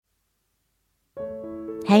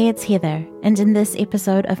Hey, it's Heather, and in this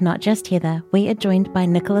episode of Not Just Heather, we are joined by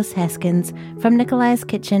Nicholas Haskins from Nikolai's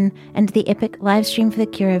Kitchen and the epic Livestream for the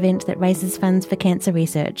Cure event that raises funds for cancer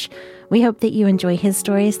research. We hope that you enjoy his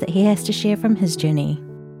stories that he has to share from his journey.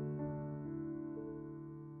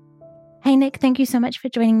 Hey Nick, thank you so much for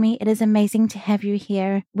joining me. It is amazing to have you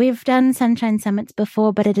here. We've done Sunshine Summits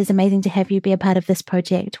before, but it is amazing to have you be a part of this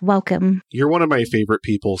project. Welcome. You're one of my favorite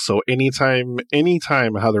people, so anytime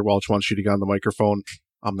Heather Welch wants you to get on the microphone,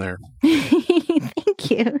 I'm there.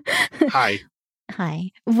 Thank you. Hi.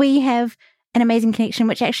 Hi. We have an amazing connection,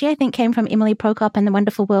 which actually I think came from Emily Prokop and the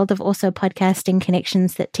wonderful world of also podcasting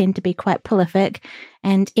connections that tend to be quite prolific.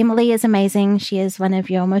 And Emily is amazing. She is one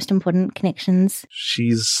of your most important connections.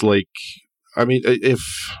 She's like, I mean,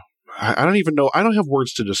 I don't even know. I don't have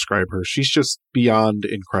words to describe her. She's just beyond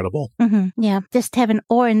incredible. Mm-hmm. Yeah. Just have an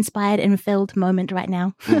awe-inspired and filled moment right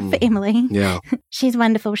now for Emily. Yeah. She's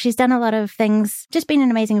wonderful. She's done a lot of things, just been an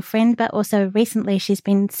amazing friend, but also recently she's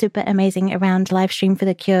been super amazing around Livestream for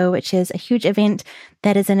the Cure, which is a huge event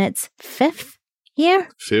that is in its fifth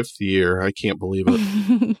year. I can't believe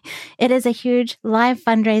it. It is a huge live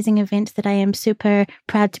fundraising event that I am super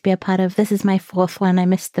proud to be a part of. This is my fourth one. I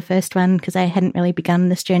missed the first one because I hadn't really begun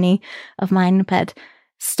this journey of mine, but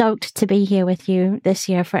stoked to be here with you this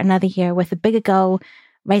year for another year with a bigger goal,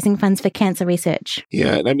 raising funds for cancer research.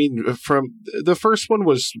 Yeah, and I mean, from the first one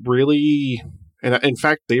was really, and in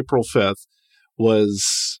fact, April 5th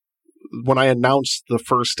was when I announced the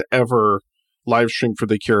first ever Livestream for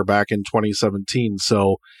the Cure back in 2017.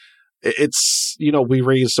 So it's, we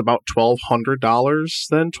raised about $1,200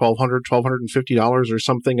 then, $1,250 or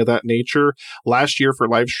something of that nature. Last year for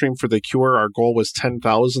Livestream for the Cure, our goal was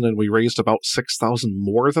 $10,000 and we raised about $6,000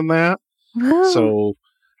 more than that. Woo. So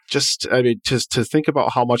just to think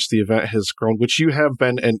about how much the event has grown, which you have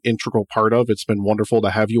been an integral part of. It's been wonderful to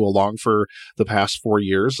have you along for the past 4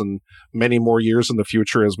 years and many more years in the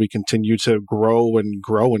future as we continue to grow and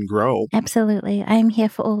grow and grow. Absolutely. I'm here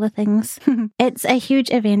for all the things. It's a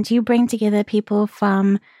huge event. You bring together people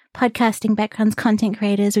from podcasting backgrounds, content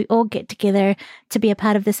creators. We all get together to be a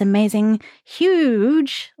part of this amazing,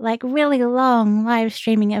 huge, like really long live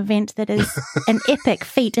streaming event that is an epic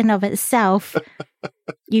feat in of itself.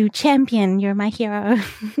 You champion, you're my hero.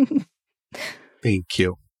 Thank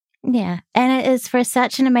you. Yeah. And it is for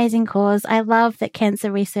such an amazing cause. I love that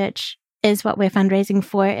cancer research is what we're fundraising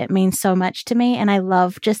for. It means so much to me. And I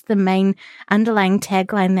love just the main underlying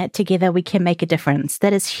tagline that together we can make a difference.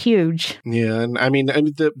 That is huge. Yeah. And I mean,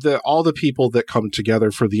 all the people that come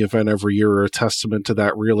together for the event every year are a testament to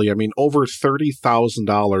that, really. I mean, over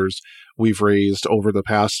 $30,000 we've raised over the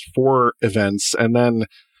past 4 events. And then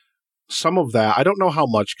some of that, I don't know how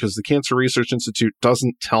much because the Cancer Research Institute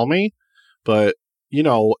doesn't tell me, but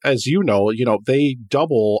as they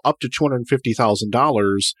double up to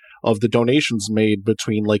 $250,000 of the donations made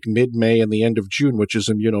between like mid-May and the end of June, which is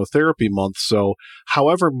immunotherapy month. So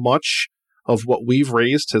however much of what we've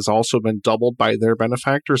raised has also been doubled by their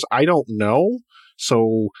benefactors, I don't know.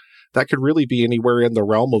 So that could really be anywhere in the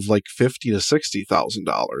realm of like $50,000 to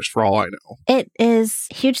 $60,000 for all I know. It is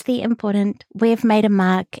hugely important. We've made a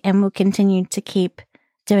mark and we'll continue to keep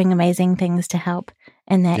doing amazing things to help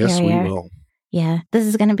in that area. Yes, we will. Yeah, this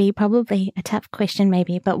is going to be probably a tough question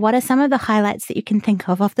maybe, but what are some of the highlights that you can think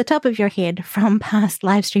of off the top of your head from past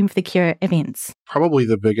Livestream for the Cure events? Probably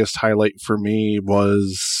the biggest highlight for me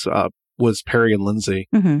was Perry and Lindsay,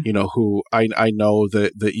 who I know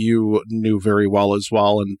that you knew very well as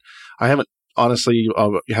well. And I haven't honestly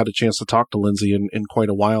had a chance to talk to Lindsay in quite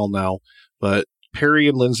a while now, but Perry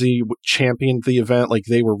and Lindsay championed the event. Like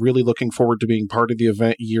they were really looking forward to being part of the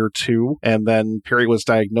event year 2. And then Perry was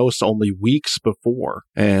diagnosed only weeks before.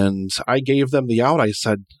 And I gave them the out. I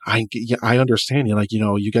said, I understand you. Like,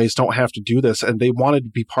 you guys don't have to do this. And they wanted to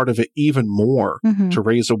be part of it even more to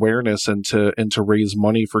raise awareness and to raise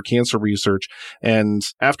money for cancer research. And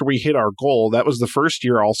after we hit our goal, that was the first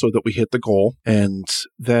year also that we hit the goal. And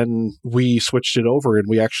then we switched it over and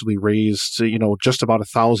we actually raised, just about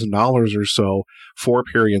 $1,000 or so for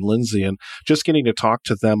Perry and Lindsay, and just getting to talk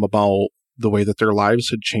to them about the way that their lives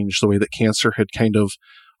had changed, the way that cancer had kind of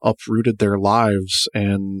uprooted their lives,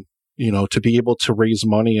 and, to be able to raise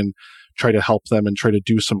money and try to help them and try to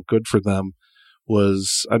do some good for them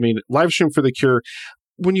was, Livestream for the Cure.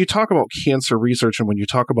 When you talk about cancer research and when you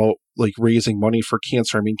talk about like raising money for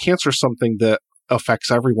cancer, cancer is something that affects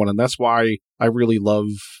everyone. And that's why I really love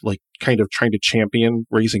like kind of trying to champion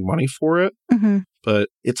raising money for it. But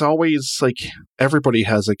it's always like everybody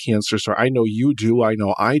has a cancer story. I know you do. I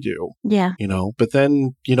know I do. Yeah. But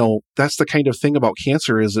then, that's the kind of thing about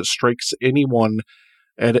cancer is it strikes anyone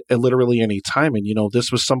at literally any time. And,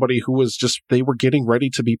 this was somebody who was they were getting ready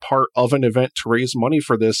to be part of an event to raise money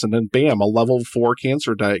for this. And then bam, a level 4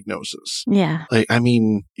 cancer diagnosis. Yeah.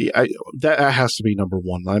 That has to be number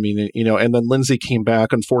one. And then Lindsay came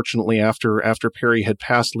back, unfortunately, after Perry had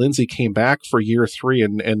passed. Lindsay came back for year 3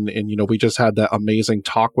 and we just had that amazing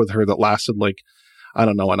talk with her that lasted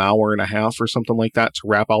an hour and a half or something like that to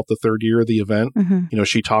wrap out the 3rd year of the event. Mm-hmm.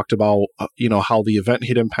 She talked about, how the event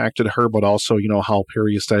had impacted her, but also, how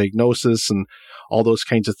Perry's diagnosis and all those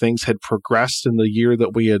kinds of things had progressed in the year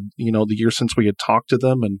that we had, the year since we had talked to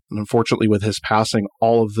them. And unfortunately with his passing,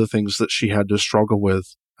 all of the things that she had to struggle with.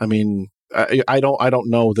 I don't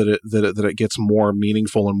know that it gets more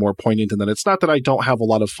meaningful and more poignant than that. It's not that I don't have a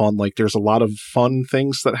lot of fun. There's a lot of fun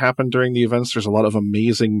things that happen during the events. There's a lot of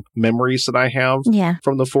amazing memories that I have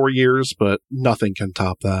from the 4 years, but nothing can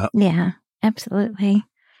top that. Yeah, absolutely.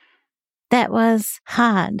 That was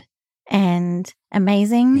hard and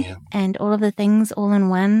amazing and all of the things all in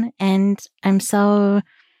one. And I'm so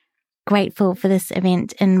grateful for this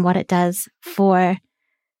event and what it does for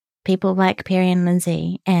people like Perry and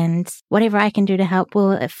Lindsay, and whatever I can do to help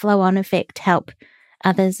will flow on effect help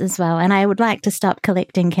others as well. And I would like to stop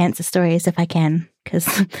collecting cancer stories if I can,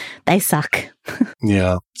 because they suck.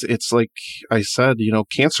 Yeah. It's like I said,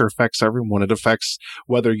 cancer affects everyone. It affects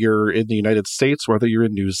whether you're in the United States, whether you're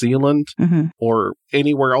in New Zealand, or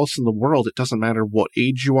anywhere else in the world. It doesn't matter what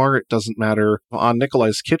age you are. It doesn't matter. On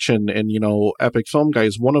Nikolai's Kitchen and, Epic Film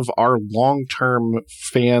Guys, one of our long-term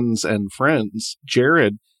fans and friends,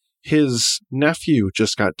 Jared, his nephew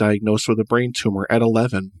just got diagnosed with a brain tumor at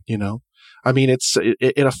 11,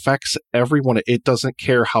 it affects everyone. It doesn't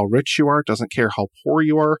care how rich you are. It doesn't care how poor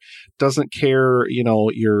you are. It doesn't care,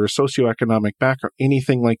 your socioeconomic background,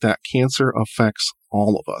 anything like that. Cancer affects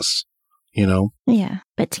all of us, Yeah.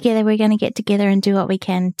 But together we're going to get together and do what we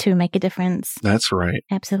can to make a difference. That's right.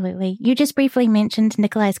 Absolutely. You just briefly mentioned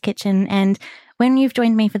Nikolai's Kitchen, and when you've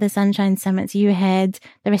joined me for the Sunshine Summits, you had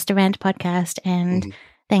the Restaurant podcast and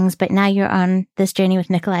things, but now you're on this journey with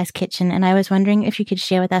Nikolai's Kitchen, and I was wondering if you could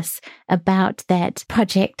share with us about that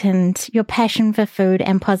project and your passion for food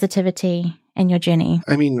and positivity and your journey.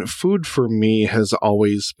 Food for me has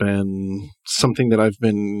always been something that I've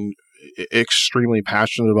been extremely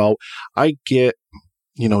passionate about. I get,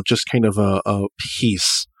 just kind of a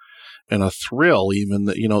peace and a thrill even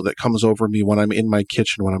that comes over me when I'm in my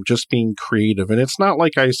kitchen, when I'm just being creative. And it's not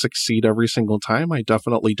like I succeed every single time. I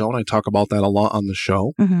definitely don't. I talk about that a lot on the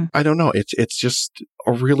show. I don't know. It's just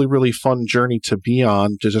a really, really fun journey to be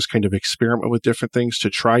on, to just kind of experiment with different things, to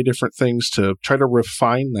try different things, to try to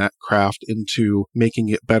refine that craft into making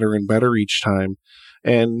it better and better each time.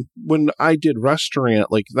 And when I did Restaurant,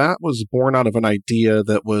 that was born out of an idea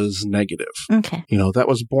that was negative. Okay. That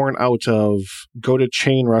was born out of go to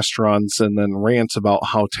chain restaurants and then rant about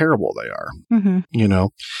how terrible they are,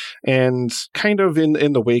 and kind of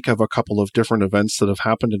in the wake of a couple of different events that have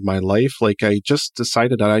happened in my life, I just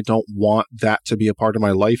decided that I don't want that to be a part of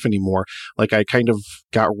my life anymore. I kind of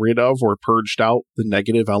got rid of or purged out the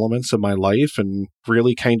negative elements of my life and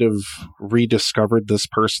really kind of rediscovered this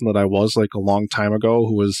person that I was a long time ago,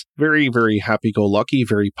 who was very, very happy-go-lucky,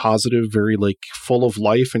 very positive, very full of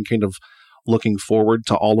life and kind of looking forward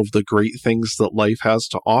to all of the great things that life has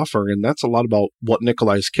to offer. And that's a lot about what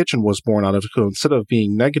Nikolai's Kitchen was born out of. So instead of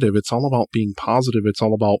being negative, it's all about being positive. It's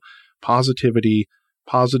all about positivity,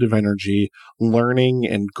 positive energy, learning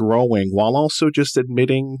and growing, while also just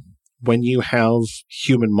admitting when you have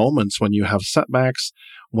human moments, when you have setbacks,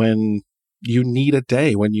 when you need a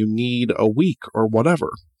day, when you need a week or whatever,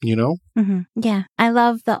 Yeah. I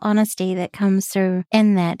love the honesty that comes through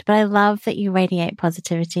in that, but I love that you radiate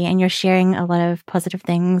positivity and you're sharing a lot of positive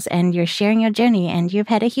things and you're sharing your journey, and you've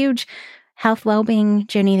had a huge health well-being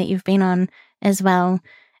journey that you've been on as well.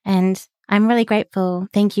 And I'm really grateful.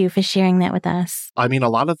 Thank you for sharing that with us. A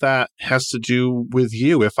lot of that has to do with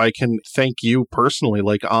you. If I can thank you personally,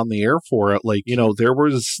 on the air for it,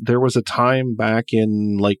 there was a time back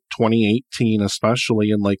in 2018, especially,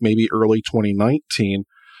 and maybe early 2019,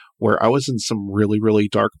 where I was in some really, really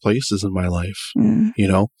dark places in my life,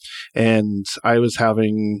 and I was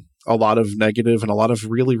having a lot of negative and a lot of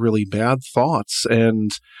really, really bad thoughts.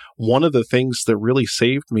 And one of the things that really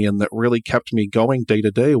saved me and that really kept me going day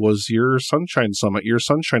to day was your Sunshine Summit, your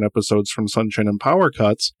Sunshine episodes from Sunshine and Power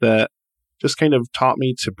Cuts that just kind of taught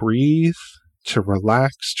me to breathe, to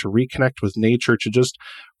relax, to reconnect with nature, to just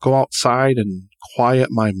go outside and quiet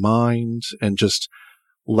my mind and just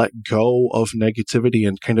let go of negativity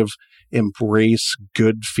and kind of embrace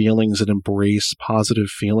good feelings and embrace positive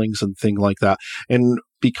feelings and things like that. And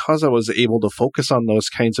because I was able to focus on those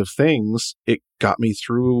kinds of things, it got me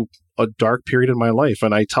through a dark period in my life.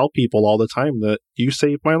 And I tell people all the time that you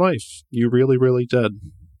saved my life. You really, really did.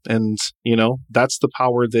 And, that's the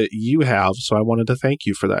power that you have. So I wanted to thank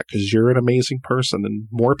you for that, because you're an amazing person, and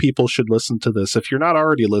more people should listen to this. If you're not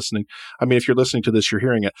already listening, if you're listening to this, you're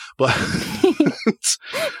hearing it. But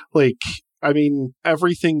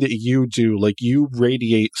everything that you do, you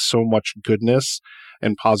radiate so much goodness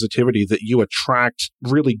and positivity that you attract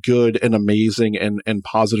really good and amazing and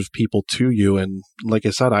positive people to you. And like I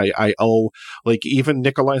said, I owe even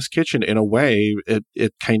Nikolai's Kitchen, in a way,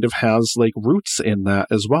 it kind of has roots in that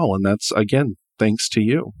as well. And that's, again, thanks to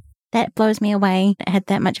you. That blows me away. It had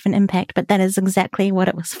that much of an impact, but that is exactly what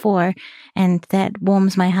it was for. And that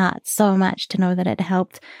warms my heart so much to know that it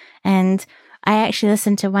helped. And I actually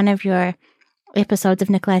listened to one of your episodes of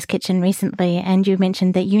Nikolai's Kitchen recently, and you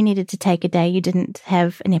mentioned that you needed to take a day. You didn't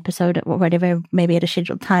have an episode or whatever, maybe at a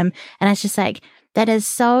scheduled time. And I was just that is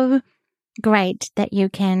so great that you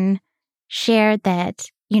can share that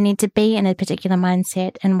you need to be in a particular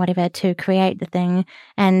mindset and whatever to create the thing.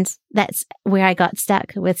 And that's where I got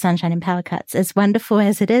stuck with Sunshine and Power Cuts. As wonderful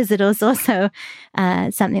as it is also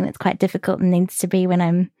something that's quite difficult and needs to be when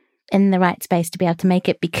I'm in the right space to be able to make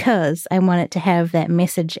it, because I want it to have that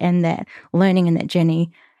message and that learning and that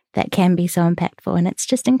journey that can be so impactful. And it's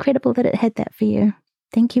just incredible that it had that for you.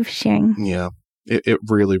 Thank you for sharing. Yeah, it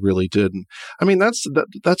really, really did.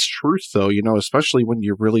 That's truth, though, especially when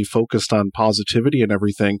you're really focused on positivity and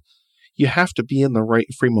everything. You have to be in the right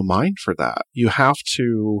frame of mind for that. You have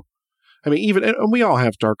to, and we all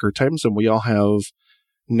have darker times, and we all have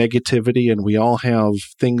negativity, and we all have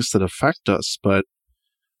things that affect us, but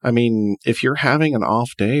if you're having an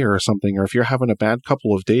off day or something, or if you're having a bad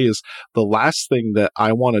couple of days, the last thing that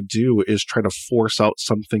I want to do is try to force out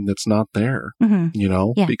something that's not there,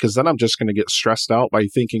 because then I'm just going to get stressed out by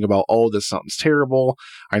thinking about, this sounds terrible.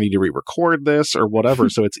 I need to re-record this or whatever.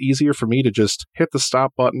 So it's easier for me to just hit the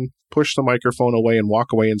stop button, push the microphone away, and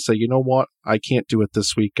walk away and say, you know what? I can't do it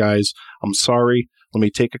this week, guys. I'm sorry. Let me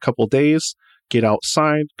take a couple days, get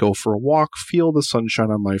outside, go for a walk, feel the sunshine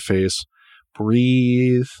on my face,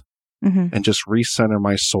 breathe, and just recenter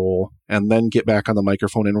my soul, and then get back on the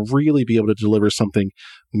microphone and really be able to deliver something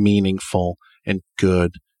meaningful and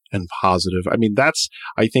good and positive. That's,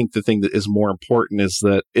 I think, the thing that is more important is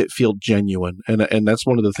that it feel genuine. And that's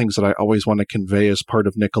one of the things that I always want to convey as part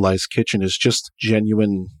of Nikolai's Kitchen, is just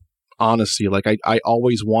genuine honesty. I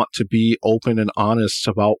always want to be open and honest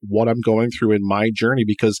about what I'm going through in my journey,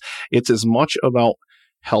 because it's as much about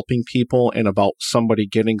helping people and about somebody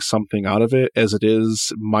getting something out of it as it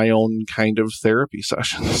is my own kind of therapy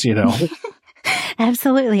sessions,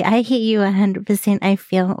 Absolutely. I hear you 100%. I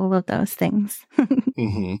feel all of those things.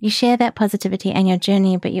 You share that positivity and your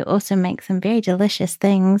journey, but you also make some very delicious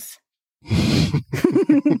things.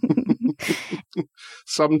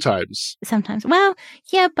 Sometimes. Well,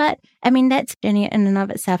 yeah, but that's a journey in and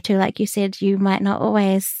of itself too. Like you said, you might not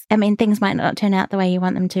always, things might not turn out the way you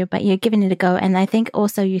want them to, but you're giving it a go. And I think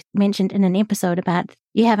also you mentioned in an episode about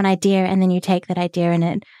you have an idea and then you take that idea and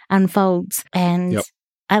it unfolds. And yep.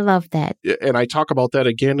 I love that. And I talk about that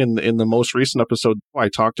again in the most recent episode. I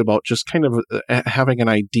talked about just kind of having an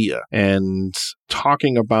idea and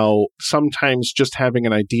talking about sometimes just having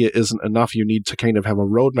an idea isn't enough. You need to kind of have a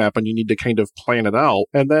roadmap and you need to kind of plan it out.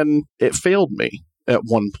 And then it failed me at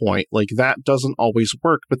one point. That doesn't always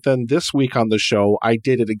work. But then this week on the show, I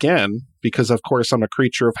did it again because, of course, I'm a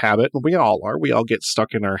creature of habit, and we all are. We all get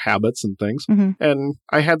stuck in our habits and things. And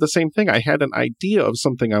I had the same thing. I had an idea of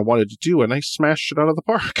something I wanted to do, and I smashed it out of the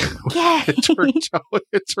park. Yay!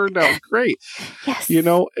 It turned out great. Yes.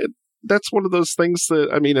 That's one of those things that,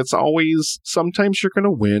 it's always, sometimes you're going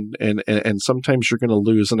to win and sometimes you're going to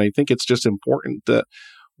lose. And I think it's just important that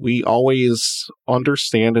we always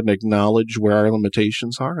understand and acknowledge where our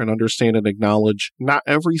limitations are, and understand and acknowledge not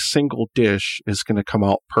every single dish is going to come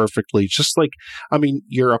out perfectly. Just like,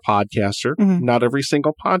 you're a podcaster. Not every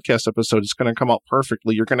single podcast episode is going to come out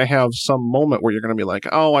perfectly. You're going to have some moment where you're going to be like,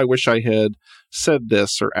 oh, I wish I had said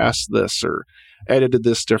this or asked this or edited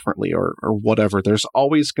this differently or whatever. There's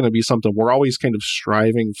always going to be something. We're always kind of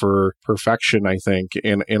striving for perfection, I think,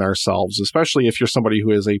 in ourselves, especially if you're somebody who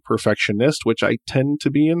is a perfectionist, which I tend to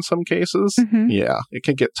be in some cases. Yeah, it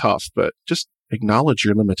can get tough, but just acknowledge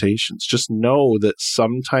your limitations. Just know that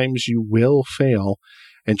sometimes you will fail,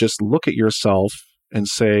 and just look at yourself and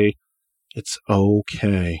say, it's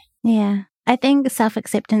okay. Yeah. I think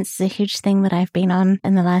self-acceptance is a huge thing that I've been on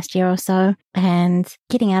in the last year or so, and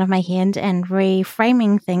getting out of my head and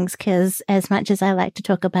reframing things, because as much as I like to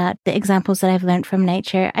talk about the examples that I've learned from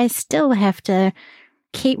nature, I still have to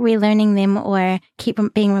keep relearning them or keep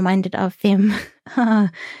being reminded of them.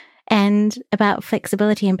 and about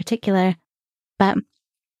flexibility in particular. But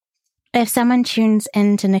if someone tunes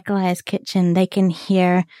into Nikolai's Kitchen, they can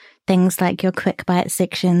hear things like your quick bite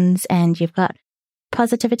sections, and you've got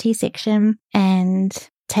positivity section, and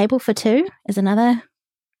Table for Two is another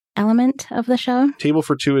element of the show. Table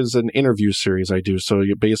for Two is an interview series I do. So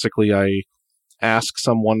I ask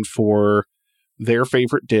someone for their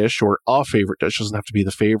favorite dish or a favorite dish. Doesn't have to be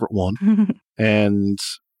the favorite one. And,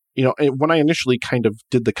 when I initially kind of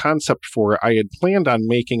did the concept for it, I had planned on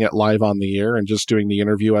making it live on the air and just doing the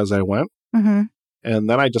interview as I went. Mm-hmm. And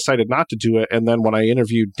then I decided not to do it. And then when I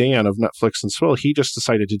interviewed Dan of Netflix and Swill, he just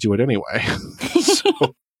decided to do it anyway.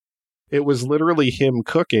 So it was literally him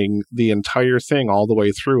cooking the entire thing all the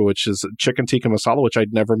way through, which is chicken tikka masala, which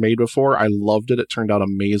I'd never made before. I loved it. It turned out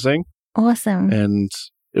amazing. Awesome. And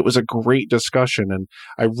it was a great discussion, and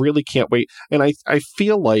I really can't wait. And I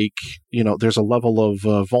feel like, there's a level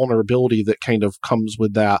of vulnerability that kind of comes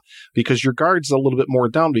with that, because your guard's a little bit more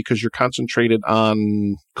down because you're concentrated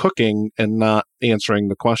on cooking and not answering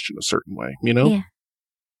the question a certain way, Yeah.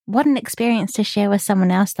 What an experience to share with someone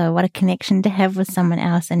else, though. What a connection to have with someone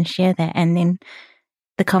else and share that, and then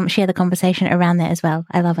share the conversation around that as well.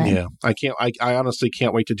 I love it. Yeah. I honestly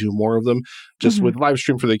can't wait to do more of them. Just with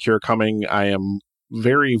Livestream for the Cure coming, I am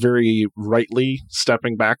very, very rightly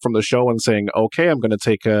stepping back from the show and saying, okay, I'm going to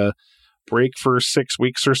take a break for 6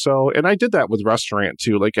 weeks or so. And I did that with Restaurant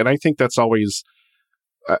too. And I think that's always,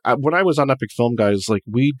 when I was on Epic Film Guys,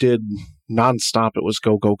 we did nonstop. It was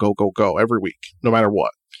go, go, go, go, go every week, no matter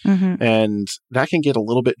what. Mm-hmm. And that can get a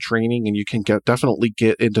little bit draining, and you can definitely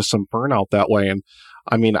get into some burnout that way. And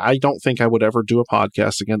I mean, I don't think I would ever do a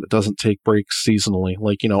podcast again that doesn't take breaks seasonally.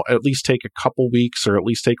 At least take a couple weeks, or at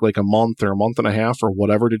least take a month or a month and a half or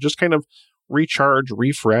whatever to just kind of recharge,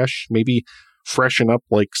 refresh, maybe freshen up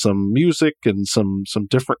some music and some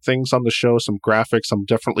different things on the show, some graphics. I'm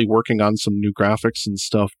definitely working on some new graphics and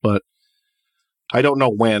stuff, but I don't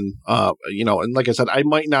know when, and like I said, I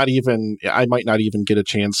might not even get a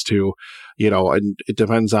chance to, and it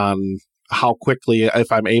depends on how quickly,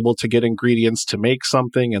 if I'm able to get ingredients to make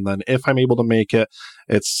something, and then if I'm able to make it,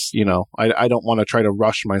 it's, I don't want to try to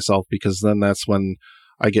rush myself, because then that's when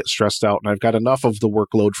I get stressed out, and I've got enough of the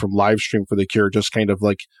workload from Livestream for the Cure just kind of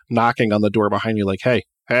knocking on the door behind me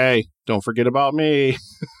hey, don't forget about me.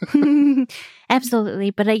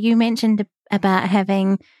 Absolutely. But you mentioned about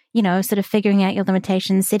having, sort of figuring out your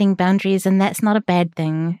limitations, setting boundaries, and that's not a bad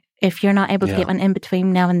thing. If you're not able to get one in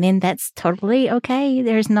between now and then, that's totally okay.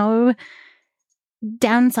 There's no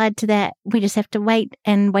downside to that. We just have to wait,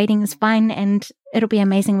 and waiting is fine, and it'll be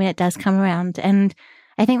amazing when it does come around. And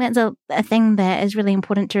I think that's a thing that is really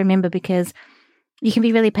important to remember, because you can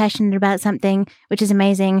be really passionate about something, which is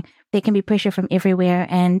amazing. There can be pressure from everywhere.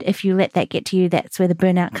 And if you let that get to you, that's where the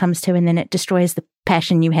burnout comes to. And then it destroys the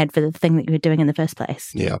passion you had for the thing that you were doing in the first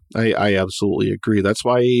place. Yeah, I absolutely agree. That's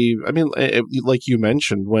why, like you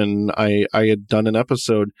mentioned, when I had done an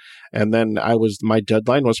episode, and then my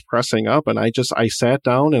deadline was pressing up, and I sat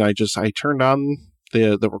down and I turned on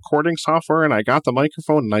the recording software, and I got the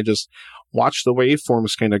microphone, and I just watched the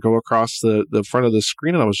waveforms kind of go across the front of the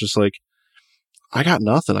screen. And I was just like, I got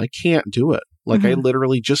nothing. I can't do it. I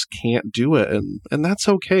literally just can't do it. And that's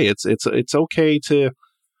okay. It's okay to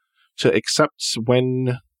accept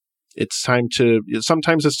when it's time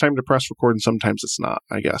sometimes it's time to press record, and sometimes it's not,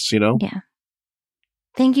 I guess, Yeah.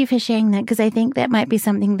 Thank you for sharing that, because I think that might be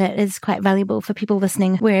something that is quite valuable for people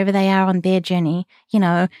listening wherever they are on their journey.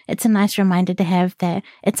 It's a nice reminder to have that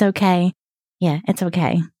it's okay. Yeah, it's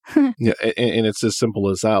okay. Yeah, and it's as simple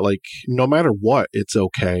as that. No matter what, it's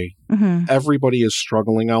okay. Mm-hmm. Everybody is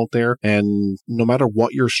struggling out there, and no matter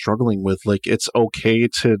what you're struggling with, it's okay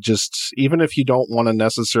to just, even if you don't want to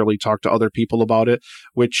necessarily talk to other people about it,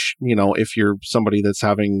 which, if you're somebody that's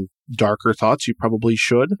having darker thoughts, you probably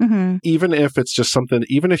should. Mm-hmm. Even if it's just something,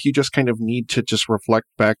 even if you just kind of need to just reflect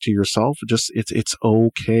back to yourself, it's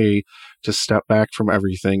okay to step back from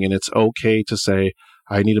everything, and it's okay to say,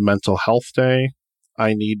 I need a mental health day.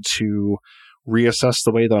 I need to reassess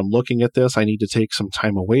the way that I'm looking at this. I need to take some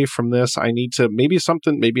time away from this. I need to, maybe it's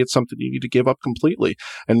something you need to give up completely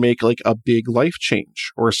and make a big life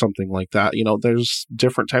change or something like that. There's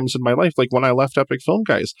different times in my life. When I left Epic Film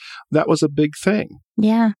Guys, that was a big thing.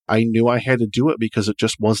 Yeah. I knew I had to do it because it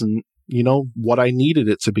just wasn't, what I needed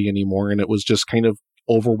it to be anymore. And it was just kind of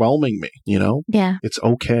overwhelming me, Yeah. It's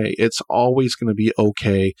okay. It's always going to be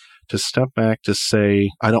okay to step back, to say,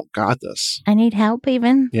 I don't got this. I need help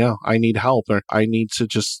even. Yeah, I need help. Or I need to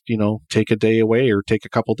just, take a day away or take a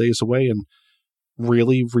couple days away and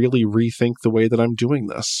really, really rethink the way that I'm doing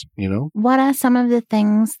this, you know? What are some of the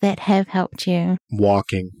things that have helped you?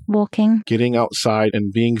 Walking. Getting outside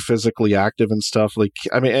and being physically active and stuff. Like,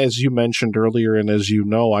 I mean, as you mentioned earlier, and as you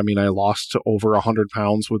know, I mean, I lost over 100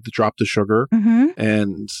 pounds with the Drop the Sugar. Mm-hmm.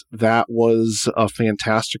 And that was a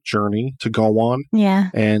fantastic journey to go on. Yeah.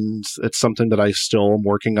 And it's something that I still am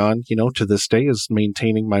working on, you know, to this day, is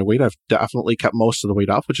maintaining my weight. I've definitely kept most of the weight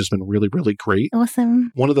off, which has been really, really great.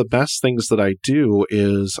 Awesome. One of the best things that I do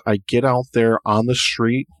is I get out there on the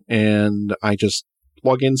street and I just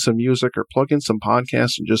plug in some music or plug in some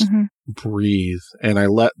podcasts and just breathe. And I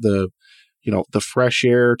let the fresh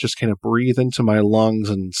air just kind of breathe into my lungs.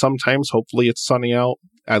 And sometimes, hopefully, it's sunny out.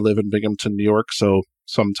 I live in Binghamton, New York, so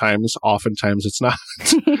oftentimes it's not.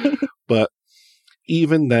 But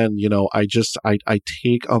even then, you know, I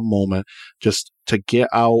take a moment just to get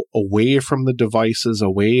out, away from the devices,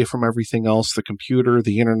 away from everything else, the computer,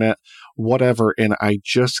 the internet, whatever. And I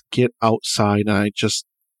just get outside, and I just,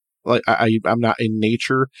 like, I'm not in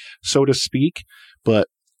nature, so to speak, but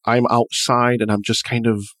I'm outside and I'm just kind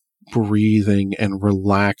of breathing and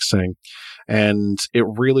relaxing. And it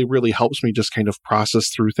really, really helps me just kind of process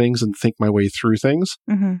through things and think my way through things.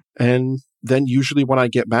 Mm-hmm. And then usually when I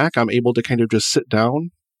get back, I'm able to kind of just sit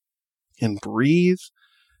down and breathe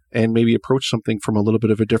and maybe approach something from a little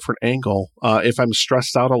bit of a different angle. If I'm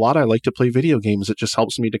stressed out a lot, I like to play video games. It just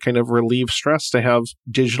helps me to kind of relieve stress, to have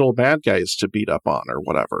digital bad guys to beat up on or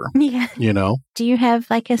whatever. Yeah. You know? Do you have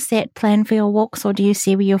like a set plan for your walks, or do you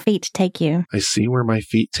see where your feet take you? I see where my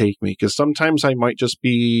feet take me, because sometimes I might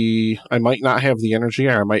not have the energy,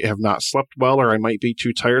 or I might have not slept well, or I might be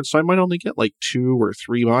too tired. So I might only get like 2 or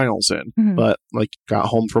 3 miles in. Mm-hmm. But like, got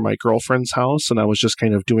home from my girlfriend's house and I was just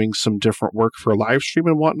kind of doing some different work for a live stream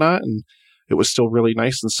and whatnot. And it was still really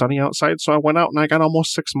nice and sunny outside. So I went out and I got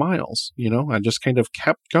almost 6 miles, you know, I just kind of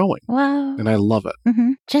kept going. Wow. And I love it.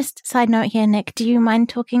 Mm-hmm. Just side note here, Nick, do you mind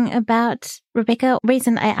talking about Rebecca?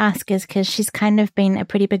 Reason I ask is because she's kind of been a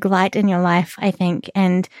pretty big light in your life, I think.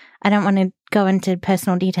 And I don't want to go into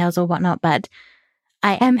personal details or whatnot, but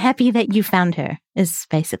I am happy that you found her, is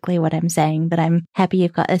basically what I'm saying. That I'm happy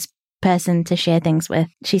you've got this person to share things with.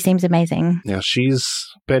 She seems amazing. Yeah, she's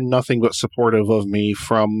been nothing but supportive of me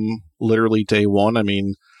from literally day one. I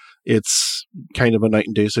mean, it's kind of a night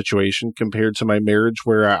and day situation compared to my marriage,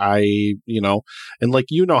 where I, you know, and like,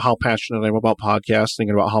 you know how passionate I am about podcasting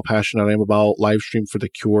and about how passionate I am about live stream for The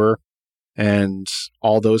Cure and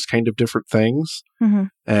all those kind of different things. Mm-hmm.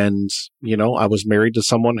 And, you know, I was married to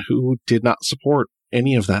someone who did not support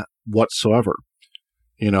any of that whatsoever,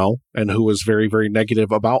 you know, and who was very, very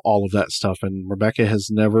negative about all of that stuff. And Rebecca has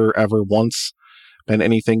never, ever once been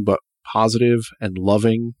anything but positive and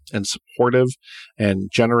loving and supportive and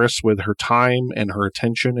generous with her time and her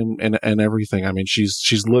attention and everything. I mean,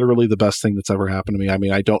 she's literally the best thing that's ever happened to me. I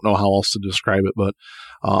mean, I don't know how else to describe it, but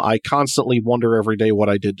I constantly wonder every day what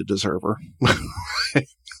I did to deserve her.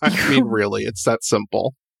 I mean, really, it's that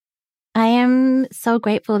simple. I am so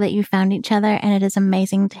grateful that you found each other, and it is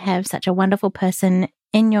amazing to have such a wonderful person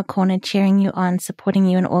in your corner, cheering you on, supporting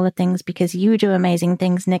you in all the things, because you do amazing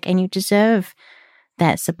things, Nick, and you deserve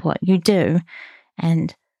that support. You do.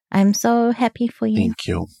 And I'm so happy for you. Thank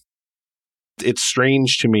you. It's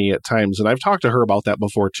strange to me at times, and I've talked to her about that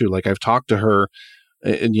before too. Like, I've talked to her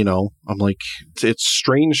and, you know, I'm like, it's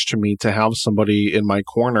strange to me to have somebody in my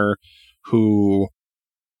corner who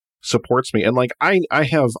supports me. And like, I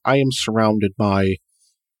am surrounded by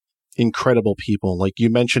incredible people. Like you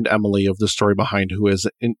mentioned Emily of The Story Behind, who is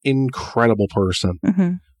an incredible person.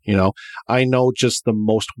 Mm-hmm. You know, I know just the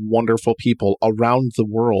most wonderful people around the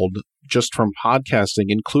world just from podcasting,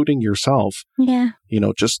 including yourself. Yeah. You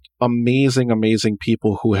know, just amazing, amazing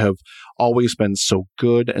people who have always been so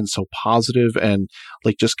good and so positive, and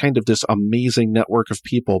like just kind of this amazing network of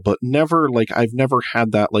people, but never like, I've never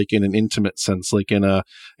had that like in an intimate sense, like in a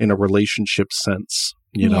relationship sense,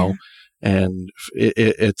 you know. And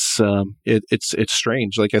it's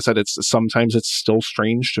strange. Like I said, sometimes it's still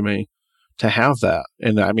strange to me to have that.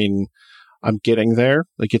 And I mean, I'm getting there.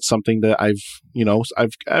 Like, it's something that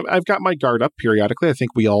I've got my guard up periodically. I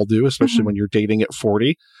think we all do, especially when you're dating at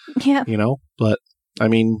 40. Yeah. You know, but I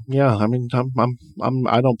mean, yeah, I mean,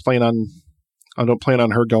 I don't plan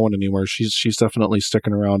on her going anywhere. She's definitely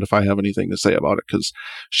sticking around if I have anything to say about it, because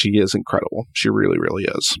she is incredible. She really, really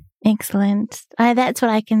is. Excellent. That's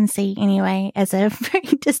what I can see anyway, as a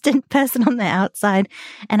very distant person on the outside.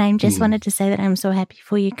 And I just wanted to say that I'm so happy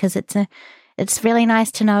for you, because it's really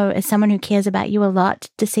nice to know, as someone who cares about you a lot,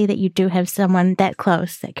 to see that you do have someone that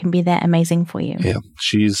close that can be that amazing for you. Yeah,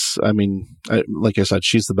 like I said,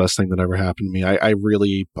 she's the best thing that ever happened to me.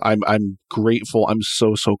 I'm grateful. I'm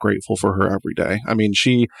so grateful for her every day. I mean,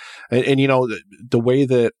 and the way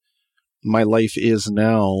that my life is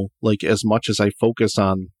now, like, as much as I focus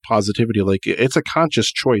on positivity, like, it's a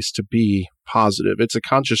conscious choice to be positive. It's a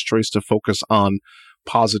conscious choice to focus on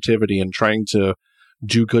positivity and trying to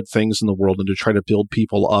do good things in the world and to try to build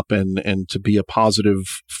people up and to be a positive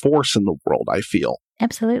force in the world, I feel.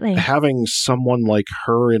 Absolutely. Having someone like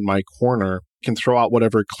her in my corner can throw out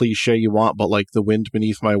whatever cliche you want, but like the wind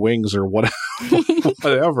beneath my wings or whatever.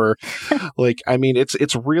 Like, I mean,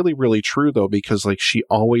 it's really, really true though, because like she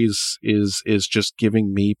always is just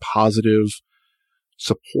giving me positive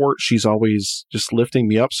support. She's always just lifting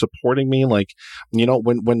me up, supporting me. Like,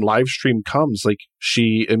 when live stream comes, like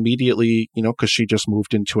she immediately, because she just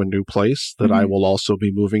moved into a new place that I will also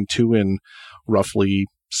be moving to in roughly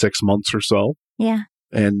 6 months or so. Yeah.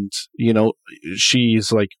 And,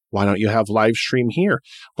 she's like, why don't you have live stream here?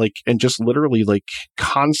 Like, and just literally like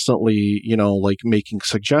constantly, like making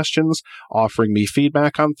suggestions, offering me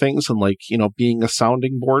feedback on things and like, being a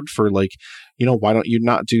sounding board for like, why don't you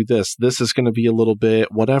not do this? This is going to be a little bit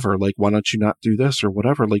whatever. Like, why don't you not do this or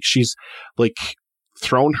whatever? Like, she's like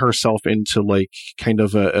thrown herself into like kind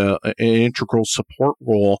of an integral support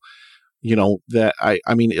role. That I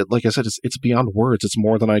mean, like I said, it's beyond words. It's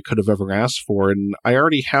more than I could have ever asked for. And I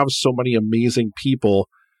already have so many amazing people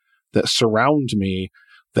that surround me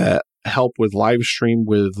that help with live stream,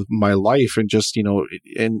 with my life and just,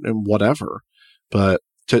 and whatever. But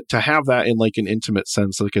to have that in like an intimate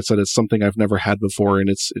sense, like I said, it's something I've never had before.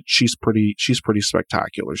 And she's pretty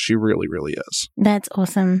spectacular. She really, really is. That's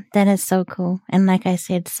awesome. That is so cool. And like I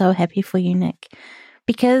said, so happy for you, Nick.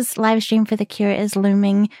 Because Livestream for the Cure is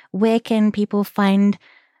looming, where can people find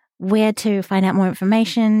where to find out more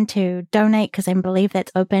information, to donate? Because I believe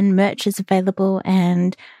that's open, merch is available,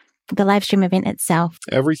 and the livestream event itself.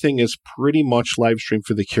 Everything is pretty much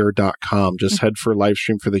livestreamforthecure.com. Just head for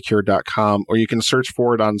livestreamforthecure.com, or you can search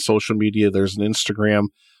for it on social media. There's an Instagram,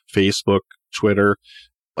 Facebook, Twitter.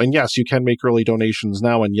 And yes, you can make early donations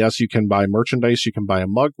now. And yes, you can buy merchandise. You can buy a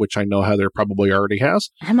mug, which I know Heather probably already has.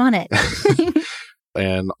 I'm on it.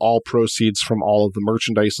 And all proceeds from all of the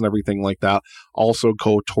merchandise and everything like that also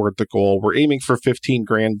go toward the goal. We're aiming for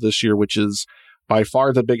 $15,000 this year, which is by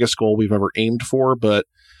far the biggest goal we've ever aimed for. But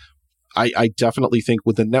I definitely think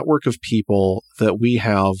with the network of people that we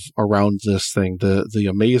have around this thing, the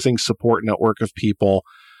amazing support network of people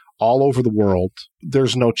all over the world,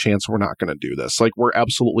 there's no chance we're not going to do this. Like, we're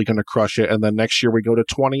absolutely going to crush it. And then next year we go to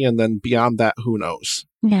 20, and then beyond that, who knows?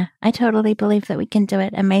 Yeah, I totally believe that we can do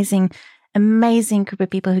it. Amazing group of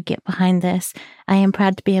people who get behind this. I am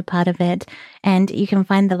proud to be a part of it. And you can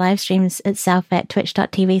find the live streams itself at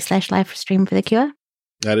twitch.tv/livestreamforthecure.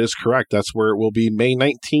 That is correct. That's where it will be, May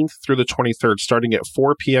 19th through the 23rd, starting at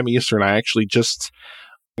 4 p.m. Eastern. I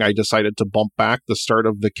decided to bump back the start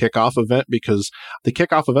of the kickoff event because the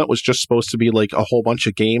kickoff event was just supposed to be like a whole bunch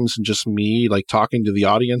of games and just me like talking to the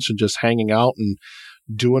audience and just hanging out and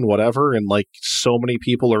doing whatever. And like so many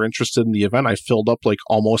people are interested in the event. I filled up like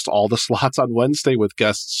almost all the slots on Wednesday with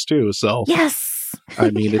guests too. So yes,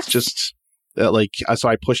 I mean, it's just so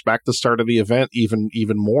I pushed back the start of the event even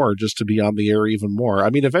more just to be on the air even more. I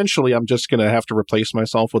mean, eventually I'm just going to have to replace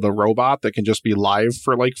myself with a robot that can just be live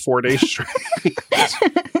for like 4 days straight.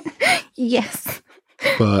 Yes.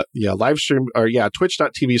 But yeah,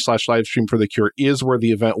 twitch.tv/livestreamforthecure is where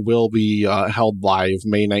the event will be held live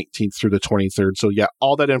May 19th through the 23rd. So yeah,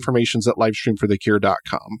 all that information's at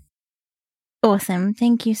livestreamforthecure.com. Awesome.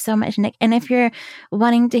 Thank you so much, Nick. And if you're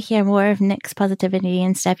wanting to hear more of Nick's positivity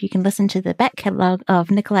and stuff, you can listen to the back catalog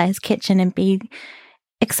of Nikolai's Kitchen and be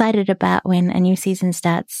excited about when a new season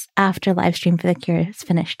starts after Livestream for the Cure is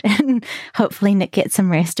finished. And hopefully Nick gets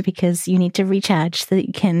some rest because you need to recharge so that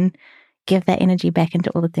you can give that energy back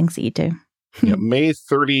into all the things that you do. Yeah, May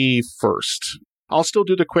 31st. I'll still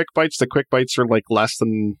do the quick bites. The quick bites are like less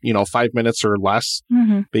than, 5 minutes or less,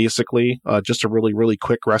 basically. Just a really, really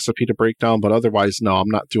quick recipe to break down. But otherwise, no, I'm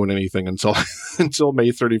not doing anything until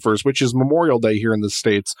May 31st, which is Memorial Day here in the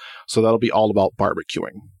States. So that'll be all about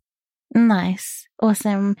barbecuing. Nice.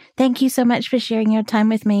 Awesome. Thank you so much for sharing your time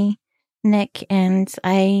with me, Nick. And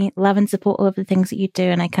I love and support all of the things that you do.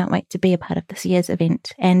 And I can't wait to be a part of this year's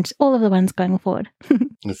event and all of the ones going forward.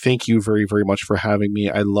 Thank you very, very much for having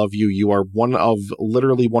me. I love you. You are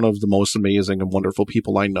literally one of the most amazing and wonderful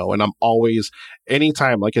people I know. And I'm always,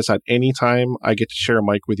 anytime I get to share a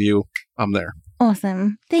mic with you, I'm there.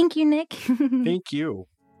 Awesome. Thank you, Nick. Thank you.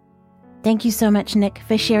 Thank you so much, Nick,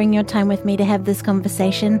 for sharing your time with me to have this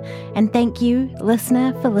conversation. And thank you,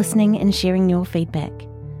 listener, for listening and sharing your feedback.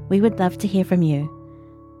 We would love to hear from you.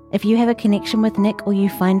 If you have a connection with Nick or you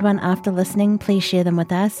find one after listening, please share them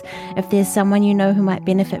with us. If there's someone you know who might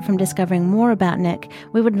benefit from discovering more about Nick,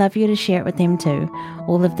 we would love you to share it with them too.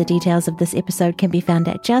 All of the details of this episode can be found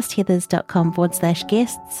at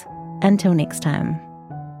justheathers.com/guests. Until next time.